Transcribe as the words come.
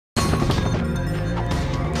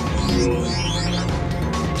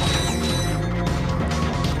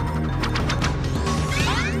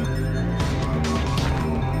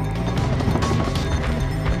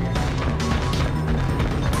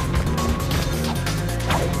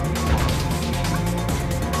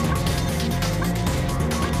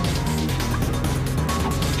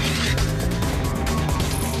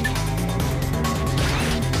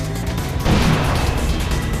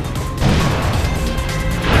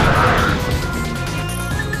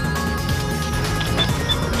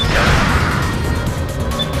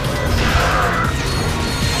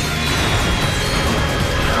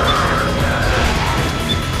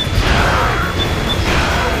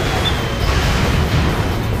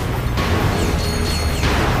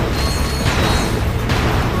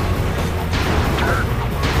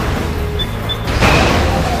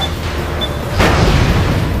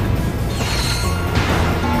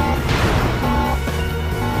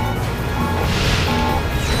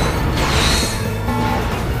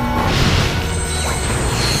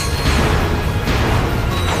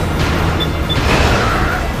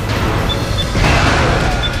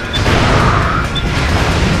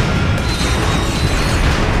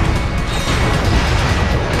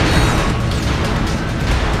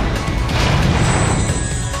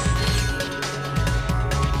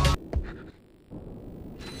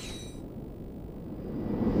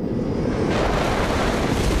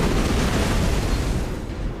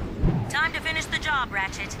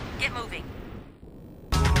Ratchet. Get moving.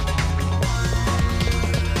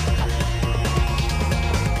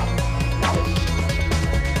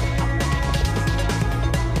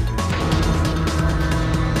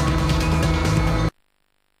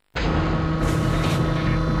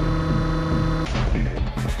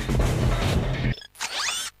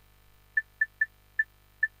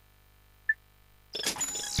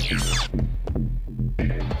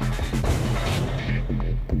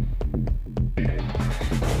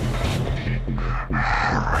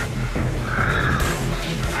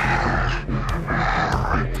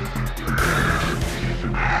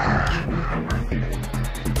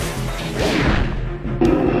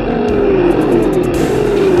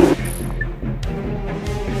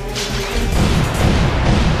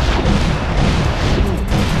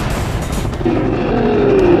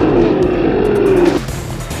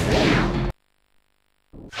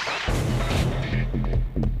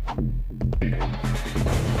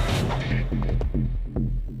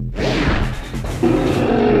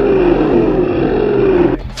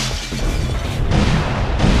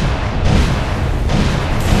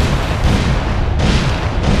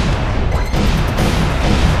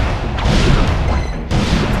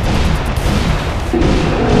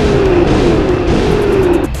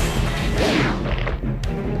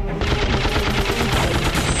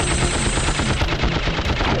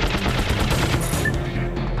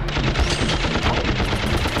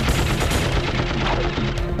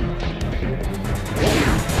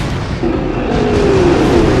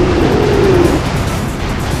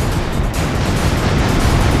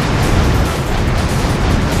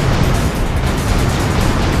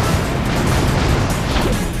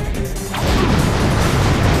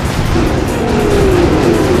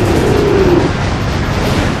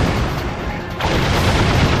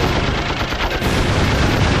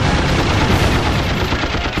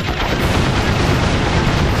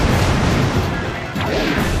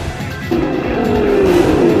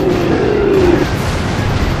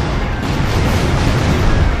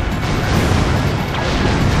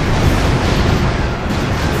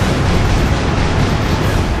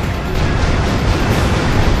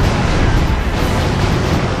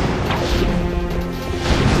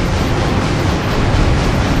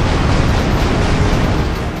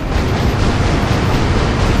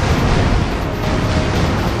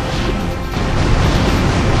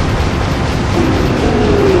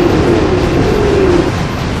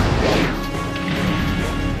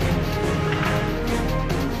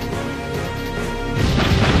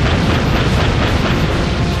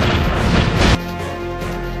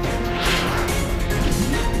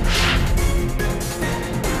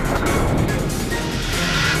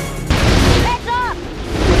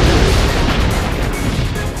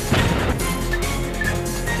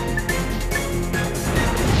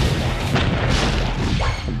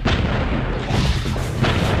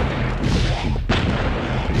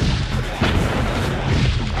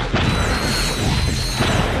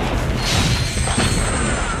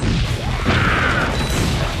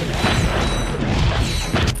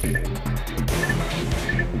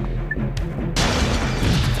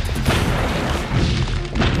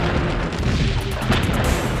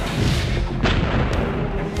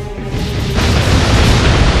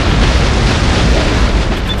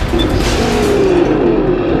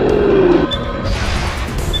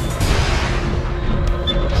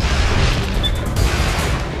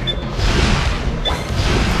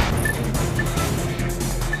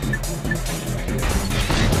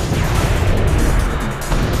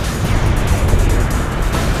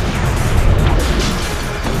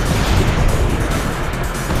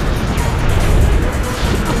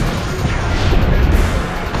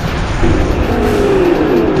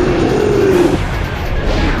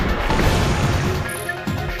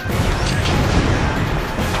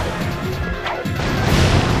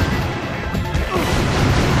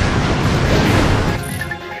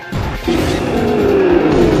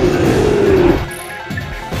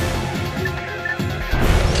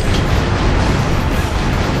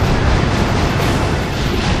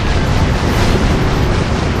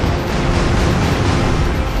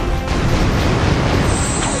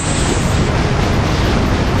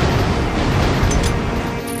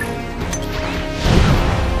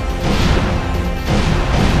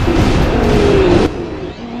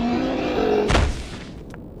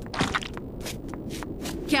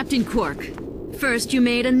 Captain Quark, first you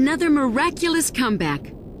made another miraculous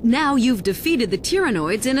comeback. Now you've defeated the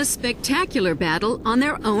Tyhrranoids in a spectacular battle on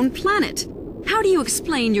their own planet. How do you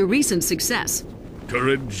explain your recent success?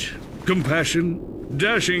 Courage, compassion,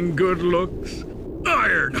 dashing good looks,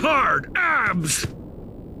 iron hard abs!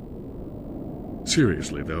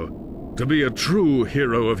 Seriously though, To be a true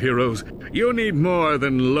hero of heroes, you need more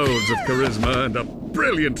than loads of charisma and a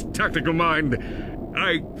brilliant tactical mind.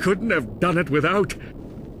 I couldn't have done it without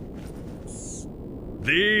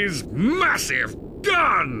these massive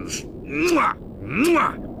guns! Mwah!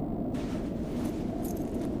 Mwah!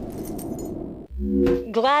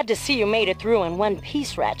 Glad to see you made it through in one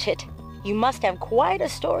piece, Ratchet. You must have quite a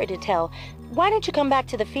story to tell. Why don't you come back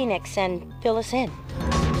to the Phoenix and fill us in?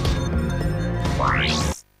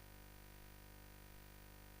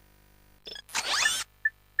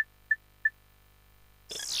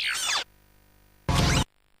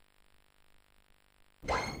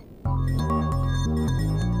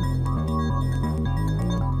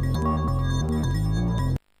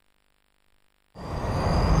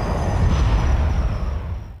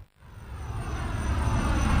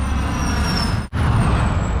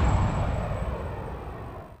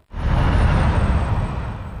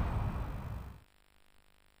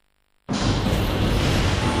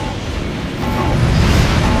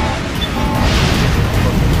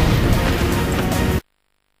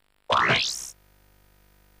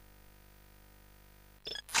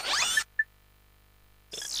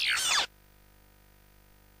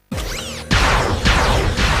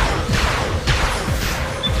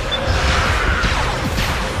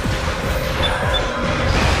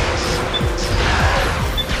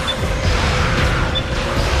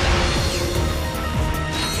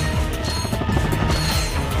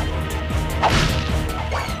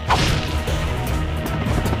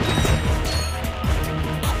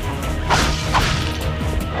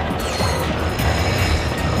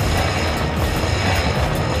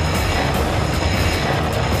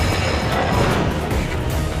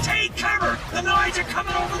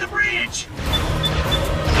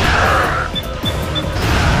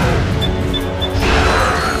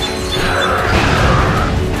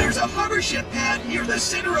 Near the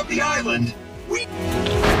center of the island.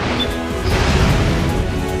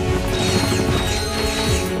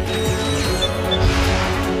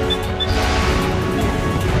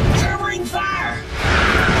 Covering fire!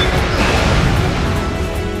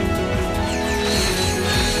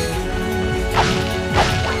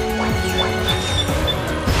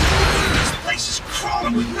 This place is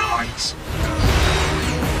crawling with noise!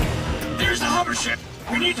 There's the hover ship!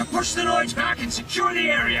 We need to push the noise back and secure the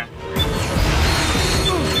area!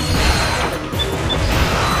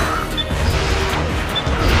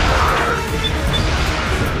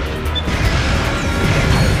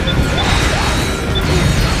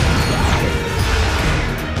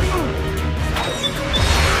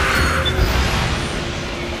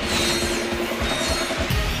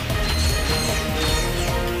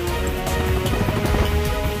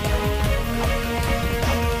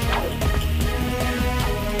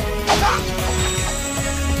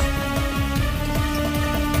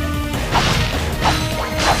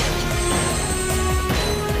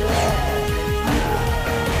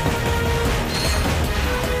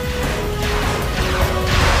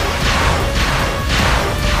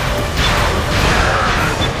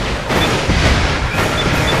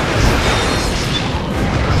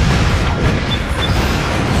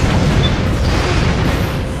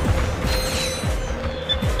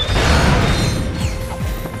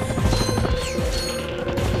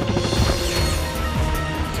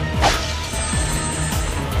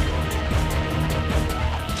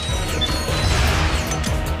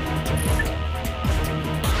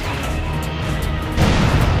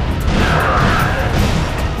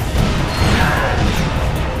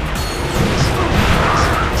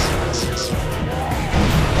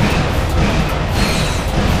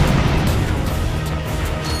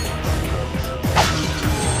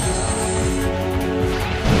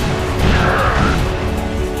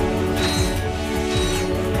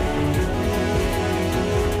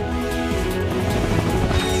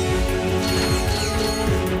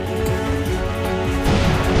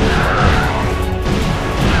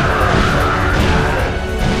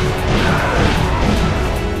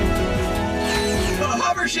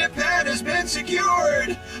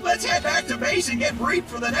 Secured! Let's head back to base and get briefed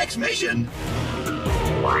for the next mission!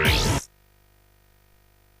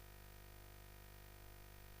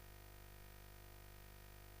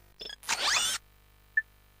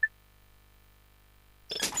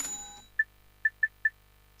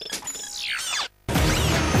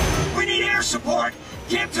 We need air support!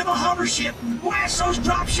 Get to the hover ship and blast those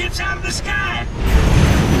drop ships out of the sky!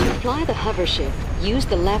 To fly the hover ship, use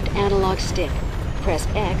the left analog stick. Press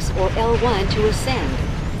X or L1 to ascend,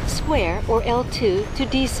 square or L2 to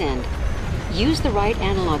descend. Use the right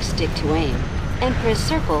analog stick to aim, and press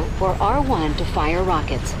circle or R1 to fire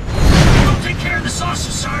rockets. We'll take care of the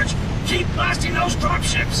saucer, Sarge. Keep blasting those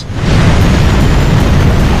dropships.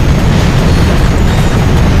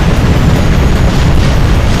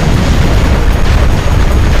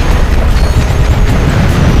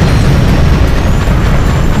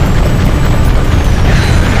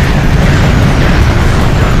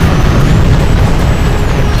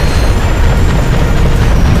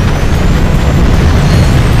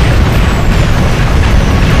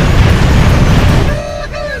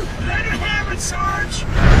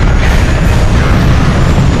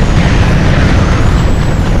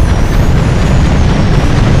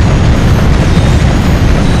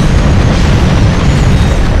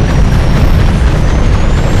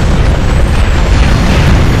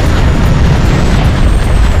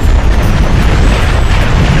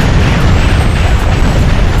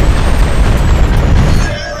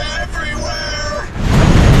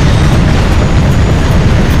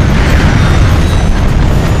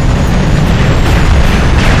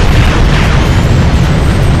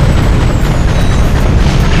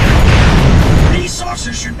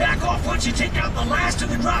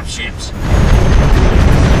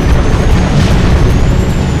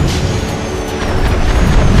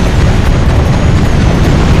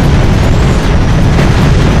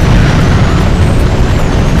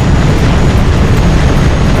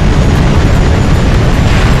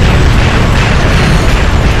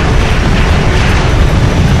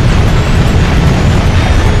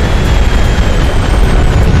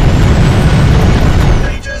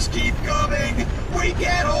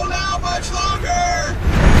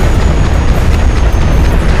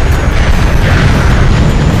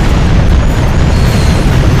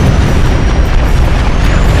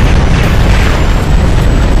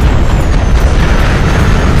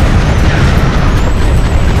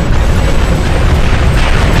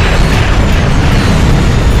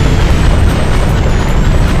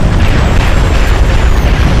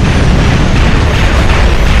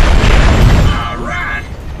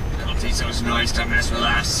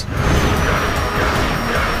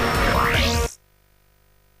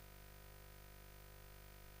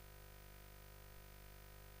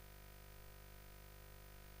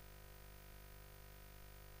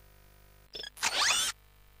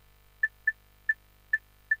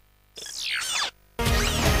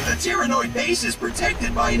 Tyhrranoid base is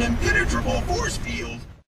protected by an impenetrable force field.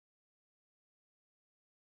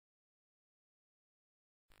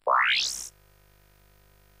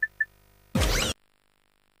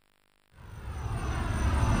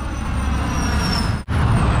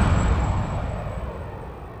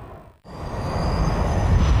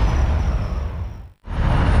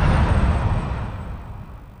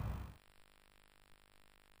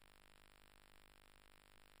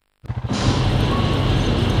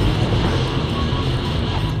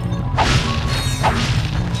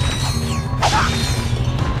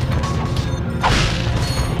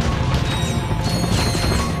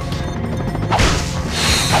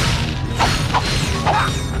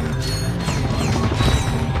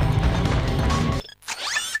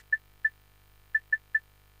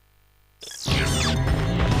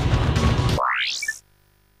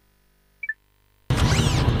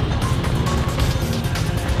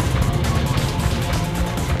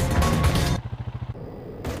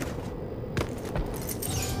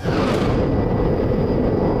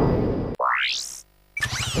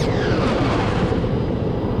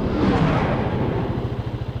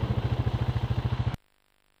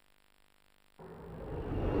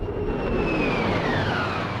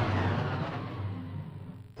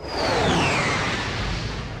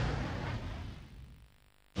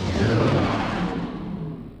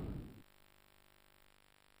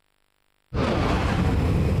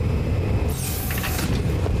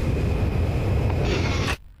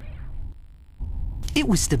 It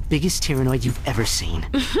was the biggest Tyhrranoid you've ever seen.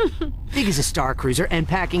 Big as a star cruiser and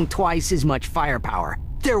packing twice as much firepower.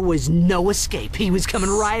 There was no escape. He was coming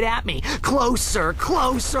right at me. Closer,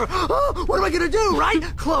 closer. Oh, what am I gonna do, right?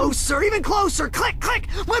 Closer, even closer. Click, click.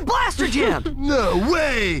 My blaster jammed. No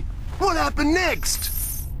way! What happened next?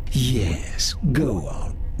 Yes, go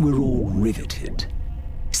on. We're all riveted.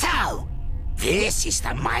 So, this is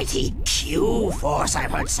the mighty Q-Force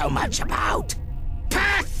I've heard so much about.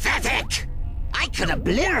 Pathetic! I could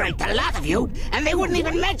obliterate the lot of you, and they wouldn't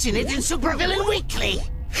even mention it in Supervillain Weekly.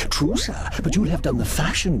 True, sir, but you'll have done the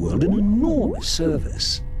fashion world an enormous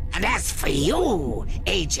service. And as for you,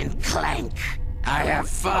 Agent Clank, I have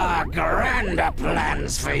far grander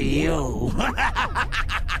plans for you.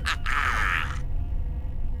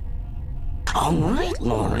 All right,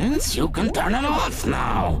 Lawrence, you can turn it off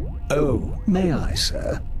now. Oh, may I,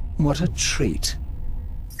 sir? What a treat.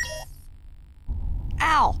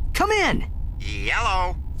 Al, come in.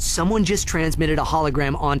 Yellow. Someone just transmitted a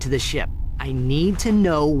hologram onto the ship. I need to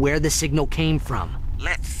know where the signal came from.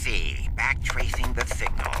 Let's see. Backtracing the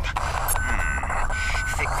signal.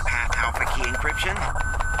 Six-path alpha key encryption?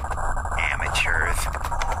 Amateurs.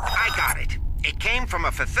 I got it. It came from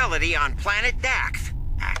a facility on Planet Dax.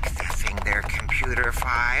 Accessing their computer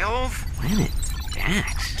files. Planet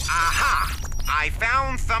Dax? Aha! I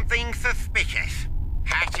found something suspicious.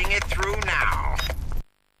 Patching it through now.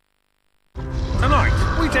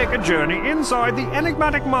 Tonight, we take a journey inside the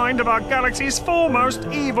enigmatic mind of our galaxy's foremost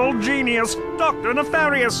evil genius, Dr.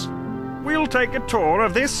 Nefarious. We'll take a tour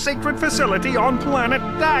of this secret facility on planet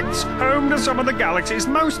Dax, home to some of the galaxy's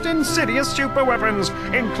most insidious superweapons,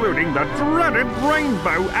 including the dreaded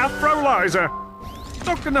Rainbow Afrolyzer.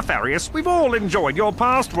 Dr. Nefarious, we've all enjoyed your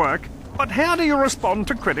past work, but how do you respond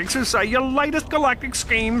to critics who say your latest galactic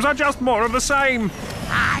schemes are just more of the same?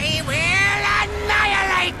 I will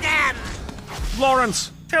annihilate them!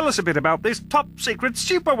 Lawrence, tell us a bit about this top-secret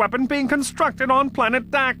superweapon being constructed on planet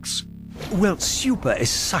Dax. Well, super is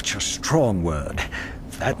such a strong word.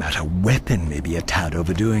 For that matter, weapon may be a tad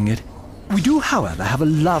overdoing it. We do, however, have a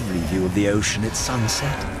lovely view of the ocean at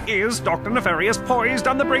sunset. Is Dr. Nefarious poised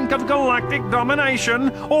on the brink of galactic domination,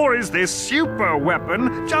 or is this super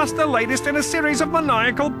weapon just the latest in a series of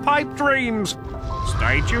maniacal pipe dreams?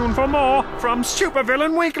 Stay tuned for more from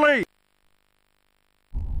Supervillain Weekly!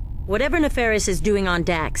 Whatever Nefarious is doing on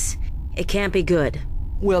Dax, it can't be good.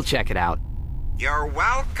 We'll check it out. You're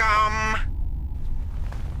welcome.